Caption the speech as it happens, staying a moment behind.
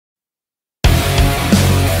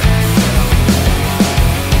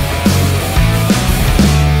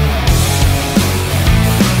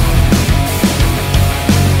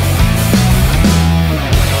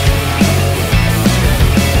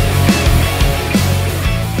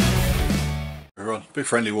Big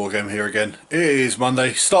Friendly Wargame here again. It is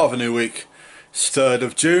Monday, start of a new week. It's 3rd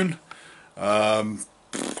of June. I'm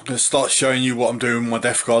going to start showing you what I'm doing with my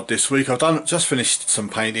Death Guard this week. Just finished some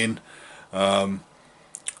painting, and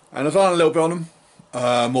I've done a little bit on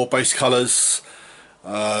them. More base colours,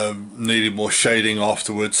 needed more shading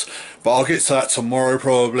afterwards, but I'll get to that tomorrow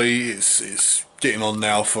probably. It's getting on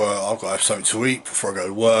now for I've got to have something to eat before I go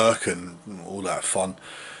to work and all that fun.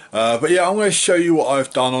 But yeah, I'm going to show you what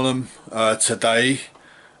I've done on them today.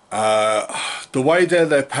 The way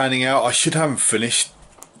they're panning out, I should have them finished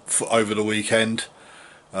over the weekend.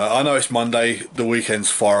 I know it's Monday, the weekend's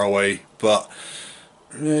far away, but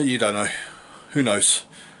you don't know. Who knows?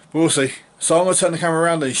 We'll see. So I'm going to turn the camera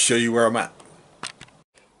around and show you where I'm at.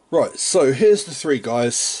 Right, so here's the three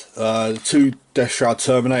guys, the two Death Shroud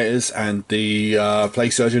Terminators and the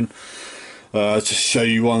Plague Surgeon. Just show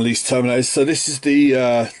you one of these Terminators. So this is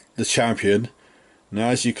the champion. Now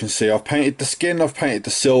as you can see, I've painted the skin, I've painted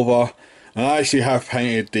the silver, and I actually have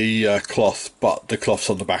painted the cloth, but the cloth's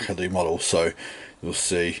on the back of the model, so you'll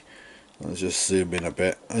see. I'll just zoom in a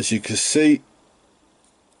bit. As you can see,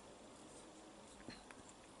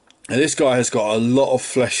 and this guy has got a lot of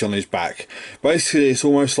flesh on his back. Basically it's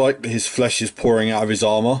almost like his flesh is pouring out of his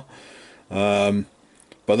armour, but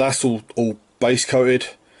that's all base coated.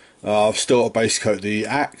 I've still got to base coat the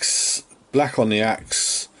axe, black on the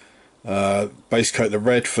axe, base coat the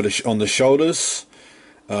red for on the shoulders,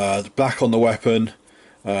 the black on the weapon,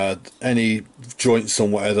 any joints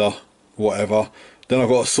on whatever. Then I've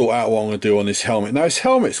got to sort out what I'm going to do on this helmet. Now his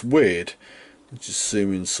helmet's weird. Let's just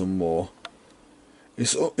zoom in some more.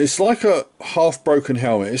 It's like a half broken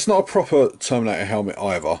helmet. It's not a proper Terminator helmet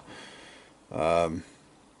either.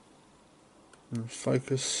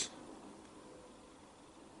 Focus.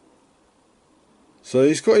 So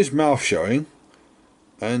he's got his mouth showing,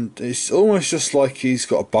 and it's almost just like he's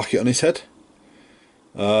got a bucket on his head.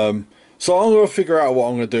 So I'm going to figure out what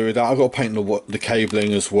I'm going to do with that. I've got to paint the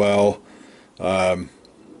cabling as well. But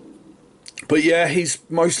yeah, he's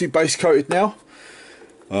mostly base coated now.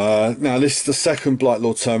 Now this is the second Blight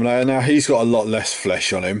Lord Terminator. Now he's got a lot less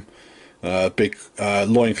flesh on him. Big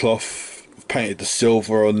loincloth. Painted the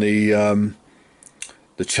silver on the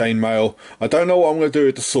chainmail. I don't know what I'm going to do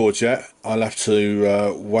with the sword yet. I'll have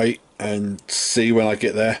to wait and see when I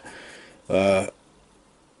get there.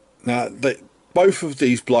 Now both of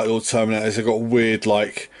these Blight Lord Terminators have got weird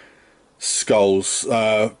like skulls,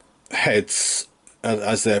 heads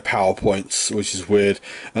as their power points, which is weird.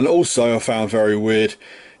 And also I found very weird,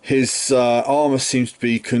 his armor seems to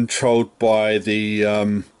be controlled by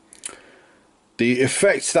the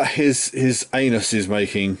effect that his anus is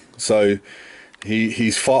making. So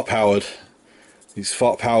he's fart powered. He's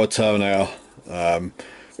fart powered Terminator,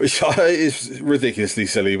 which is ridiculously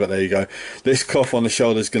silly, but there you go. This cloth on the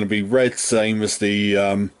shoulder is going to be red, same as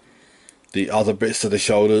the other bits of the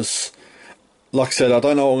shoulders. Like I said, I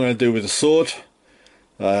don't know what I'm going to do with the sword.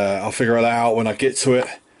 I'll figure that out when I get to it.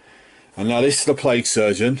 And now this is the Plague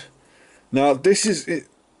Surgeon. Now this is it.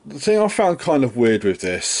 The thing I found kind of weird with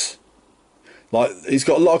this, like he's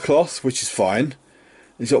got a lot of cloth, which is fine.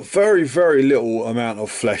 He's got very little amount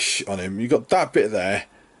of flesh on him. You've got that bit there,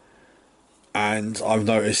 and I've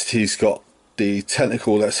noticed he's got the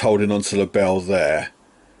tentacle that's holding onto the bell there,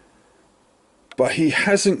 but he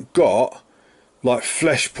hasn't got like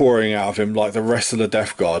flesh pouring out of him like the rest of the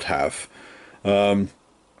Death Guard have.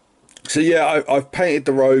 So yeah, I've painted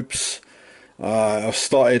the robes. I've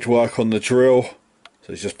started work on the drill.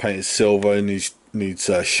 So he's just painted silver and he needs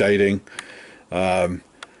shading.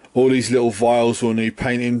 All these little vials will need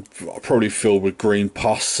painting, probably filled with green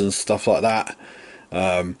pus and stuff like that.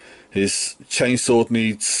 His chainsword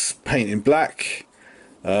needs painting black,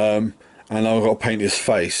 and I've got to paint his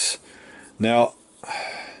face. Now,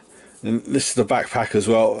 and this is the backpack as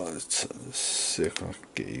well. Let's see if I can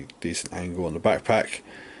get you a decent angle on the backpack.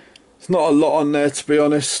 There's not a lot on there, to be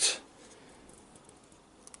honest.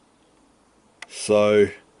 So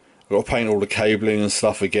I've got to paint all the cabling and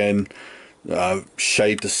stuff again.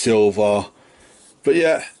 Shade the silver. But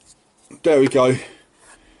yeah, there we go.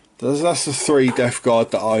 That's the three Death Guard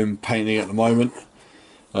that I'm painting at the moment.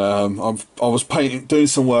 I was doing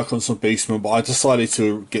some work on some Beastmen, but I decided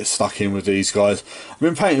to get stuck in with these guys. I've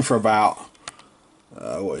been painting for about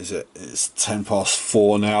what is it? It's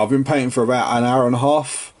 4:10 now. I've been painting for about an hour and a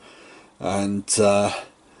half, and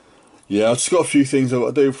yeah, I've just got a few things I've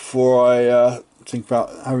got to do before I think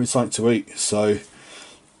about having something to eat. So,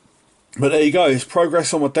 but there you go. It's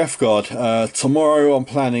progress on my Death Guard. Tomorrow I'm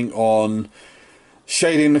planning on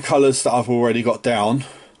shading the colours that I've already got down,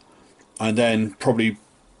 and then probably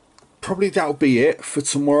that'll be it for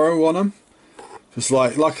tomorrow on them. Because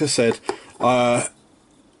like I said,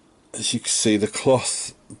 as you can see, the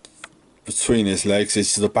cloth between his legs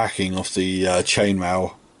is the backing of the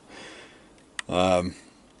chainmail. But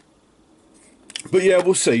yeah,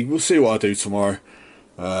 we'll see what I do tomorrow.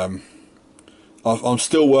 I'm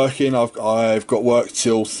still working. I've got work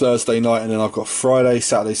till Thursday night, and then I've got Friday,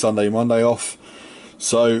 Saturday, Sunday, Monday off.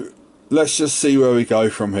 So let's just see where we go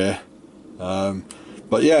from here.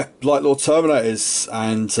 But yeah, Blight Lord Terminators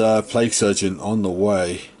and Plague Surgeon on the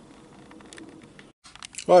way.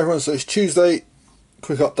 Right everyone, so it's Tuesday.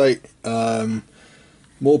 Quick update.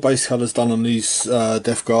 More base colours done on these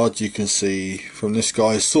Death Guards. You can see from this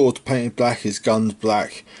guy's sword painted black, his gun's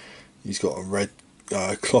black. He's got a red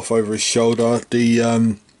cloth over his shoulder.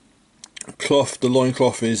 The cloth, the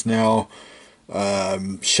loincloth, is now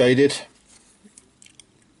shaded,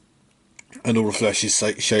 and all the flesh is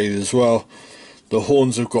shaded as well. The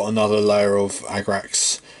horns have got another layer of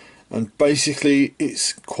agrax, and basically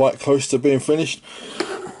it's quite close to being finished.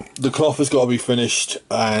 The cloth has got to be finished,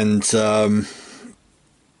 and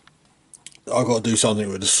I've got to do something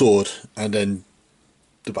with the sword and then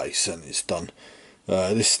the base, and it's done.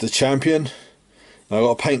 This is the champion. I've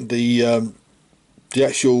got to paint the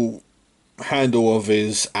actual handle of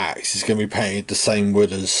his axe is going to be painted the same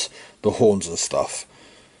wood as the horns and stuff,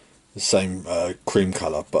 the same cream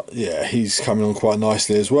colour. But yeah, he's coming on quite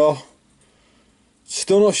nicely as well.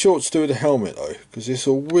 Still not sure what to do with the helmet though, because it's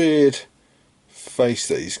a weird face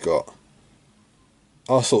that he's got.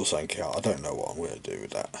 I'll sort something out. I don't know what I'm going to do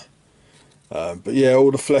with that. But yeah,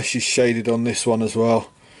 all the flesh is shaded on this one as well.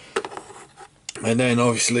 And then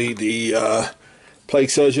obviously the Plague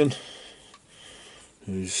Surgeon,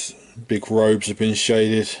 whose big robes have been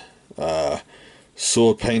shaded,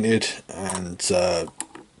 sword painted, and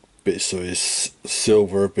bits of his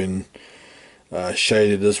silver have been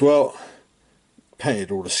shaded as well.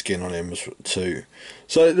 Painted all the skin on him too.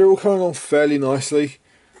 So they're all coming on fairly nicely.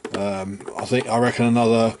 I reckon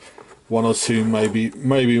another one or two,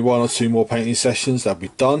 maybe one or two more painting sessions, that'll be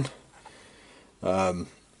done.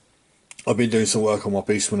 I've been doing some work on my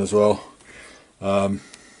Beastman as well.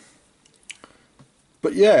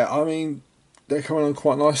 But yeah, I mean, they're coming on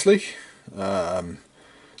quite nicely. Now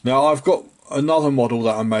I've got another model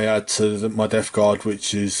that I may add to my Death Guard,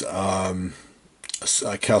 which is a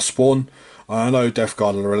cow spawn. I know Death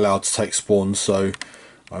Guard are allowed to take spawns, so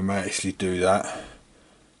I may actually do that.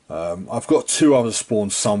 I've got two other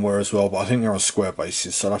spawns somewhere as well, but I think they're on square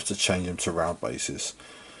bases, so I'll have to change them to round bases.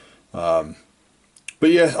 But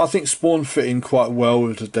yeah, I think spawn fit in quite well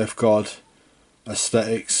with the Death Guard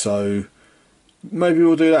aesthetic, so maybe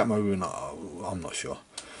we'll do that, maybe not, I'm not sure.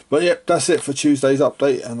 But yeah, that's it for Tuesday's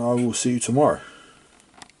update, and I will see you tomorrow.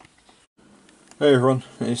 Hey everyone,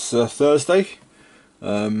 it's Thursday.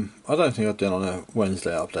 I don't think I did on a Wednesday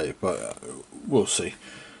update, but we'll see.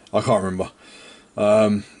 I can't remember.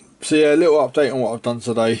 So yeah, a little update on what I've done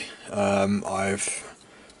today. I've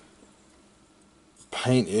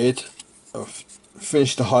painted,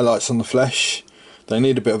 finished the highlights on the flesh. They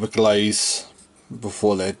need a bit of a glaze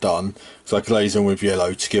before they're done, so I glaze them with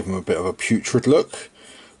yellow to give them a bit of a putrid look.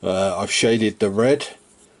 I've shaded the red.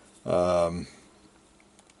 I've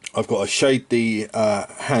got to shade the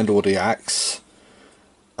handle of the axe,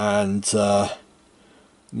 and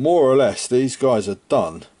more or less these guys are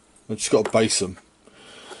done. I've just got to base them.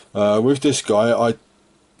 With this guy, I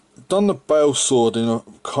done the bale sword in a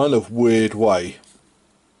kind of weird way.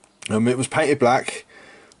 It was painted black.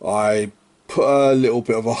 I put a little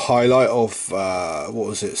bit of a highlight of what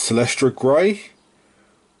was it, Celestra Grey,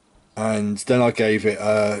 and then I gave it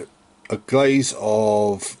a glaze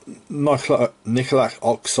of nicolac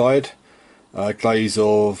oxide, a glaze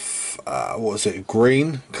of what was it,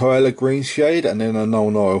 green, Koala green shade, and then a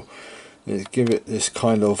Nuln Oil. Give it this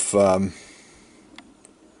kind of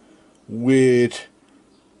weird,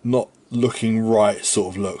 not looking right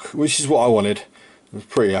sort of look, which is what I wanted. I was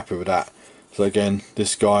pretty happy with that. So again,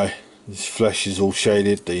 this guy, his flesh is all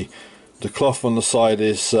shaded. The cloth on the side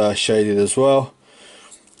is shaded as well.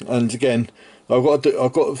 And again, I've got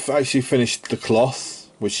to actually finish the cloth,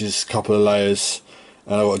 which is a couple of layers,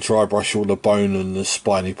 and I've got to dry brush all the bone and the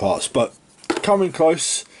spiny parts. But coming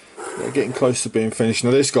close, getting close to being finished.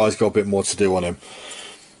 Now this guy's got a bit more to do on him.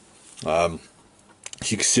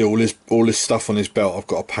 As you can see, all this stuff on his belt I've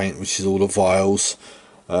got to paint, which is all the vials.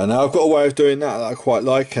 Now I've got a way of doing that I quite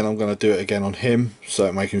like, and I'm going to do it again on him, so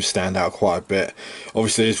it make him stand out quite a bit.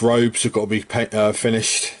 Obviously his robes have got to be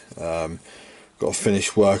finished. Got to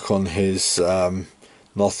finish work on his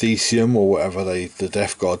Narthesium, or whatever the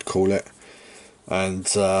Death Guard call it. And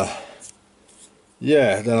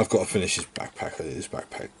yeah, then I've got to finish his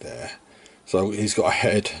backpack there. So he's got a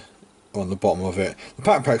head on the bottom of it. The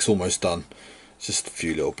backpack's almost done. just a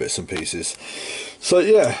few little bits and pieces. So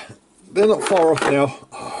yeah, they're not far off now.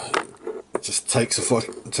 It just takes a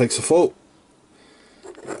fault.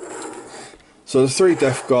 So the 3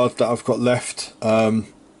 Death Guard that I've got left, I'm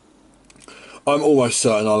almost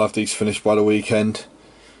certain I'll have these finished by the weekend.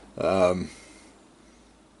 But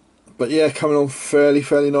yeah, coming on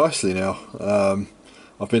fairly nicely now.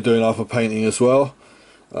 I've been doing other painting as well.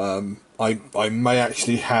 I may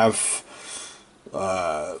actually have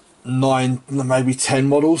 9, maybe 10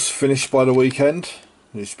 models finished by the weekend,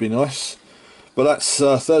 which would be nice. But that's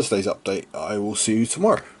Thursday's update. I will see you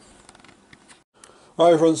tomorrow.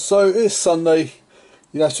 Hi everyone, so it's Sunday.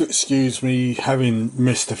 You have to excuse me having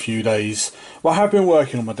missed a few days. Well, I have been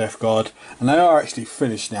working on my Death Guard, and they are actually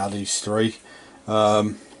finished now, these 3.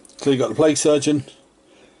 So you got the Plague Surgeon.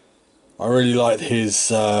 I really like his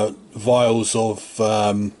vials of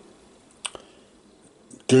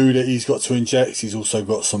goo that he's got to inject. He's also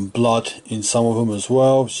got some blood in some of them as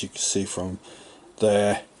well, as you can see from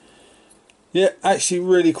there. Yeah, actually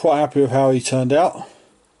really quite happy with how he turned out.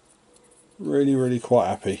 Really quite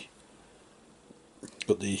happy.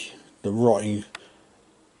 Got the rotting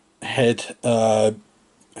head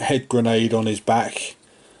grenade on his back.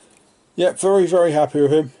 Yeah, very happy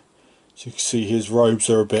with him. As you can see, his robes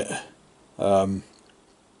are a bit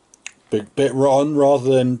rotten rather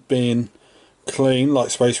than being clean like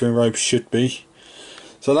Space Marine robes should be.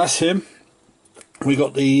 So that's him. We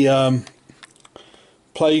got the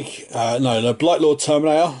the Blight Lord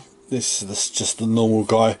Terminator. This is just the normal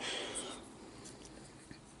guy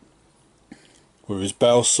with his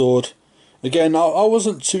bell sword. Again, I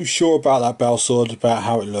wasn't too sure about that bell sword, about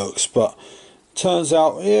how it looks, but turns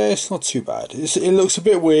out, yeah, it's not too bad. It looks a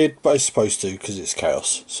bit weird, but it's supposed to because it's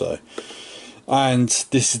chaos. So, and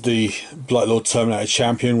this is the Blight Lord Terminator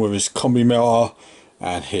Champion with his combi melter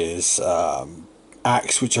and his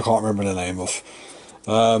axe, which I can't remember the name of.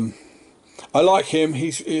 I like him.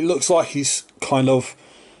 It looks like he's kind of,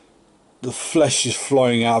 the flesh is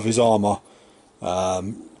flowing out of his armour,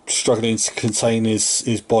 struggling to contain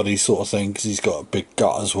his body, sort of thing, because he's got a big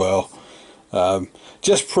gut as well.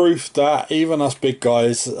 Just proof that even us big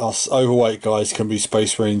guys, us overweight guys, can be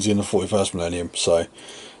Space Marines in the 41st millennium. So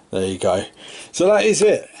there you go. So that is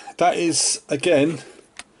it. That is, again,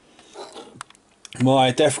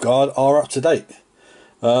 my Death Guard are up to date.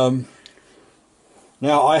 Now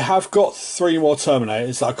I have got 3 more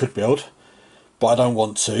Terminators that I could build, but I don't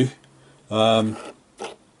want to.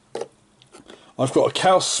 I've got a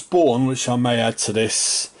Chaos Spawn which I may add to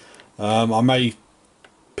this. I may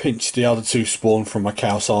pinch the other 2 Spawn from my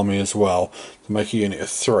Chaos Army as well to make a unit of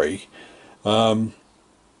 3. But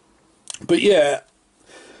yeah,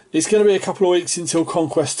 it's going to be a couple of weeks until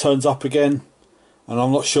Conquest turns up again, and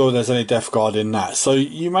I'm not sure there's any Death Guard in that, so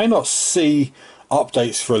you may not see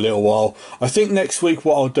updates for a little while. I think next week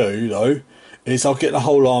what I'll do though is I'll get the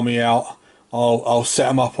whole army out. I'll set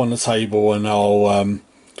them up on the table and I'll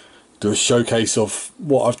do a showcase of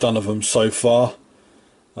what I've done of them so far.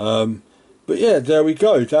 But yeah, there we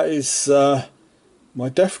go. That is my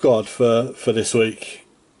Death Guard for this week.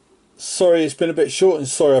 Sorry it's been a bit short, and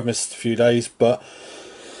sorry I've missed a few days, but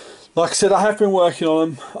like I said, I have been working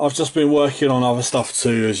on them. I've just been working on other stuff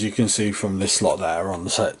too, as you can see from this lot there on the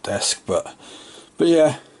set desk. But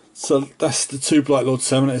yeah, so that's the 2 Blight Lord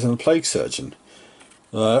Terminators and the Plague Surgeon.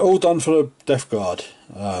 All done for the Death Guard.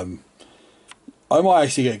 I might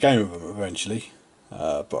actually get a game with them eventually,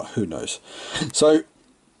 but who knows. So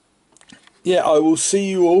yeah, I will see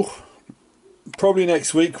you all probably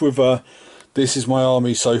next week with this is my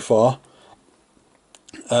army so far.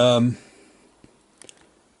 And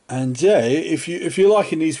yeah, if you're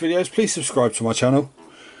liking these videos, please subscribe to my channel.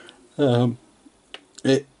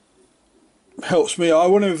 It helps me. I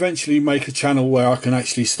want to eventually make a channel where I can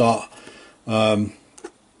actually start kind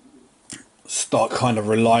of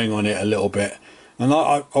relying on it a little bit, and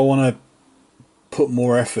I want to put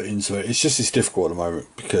more effort into it. It's difficult at the moment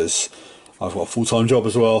because I've got a full-time job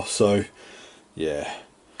as well. So yeah,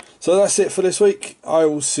 so that's it for this week. I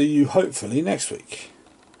will see you hopefully next week.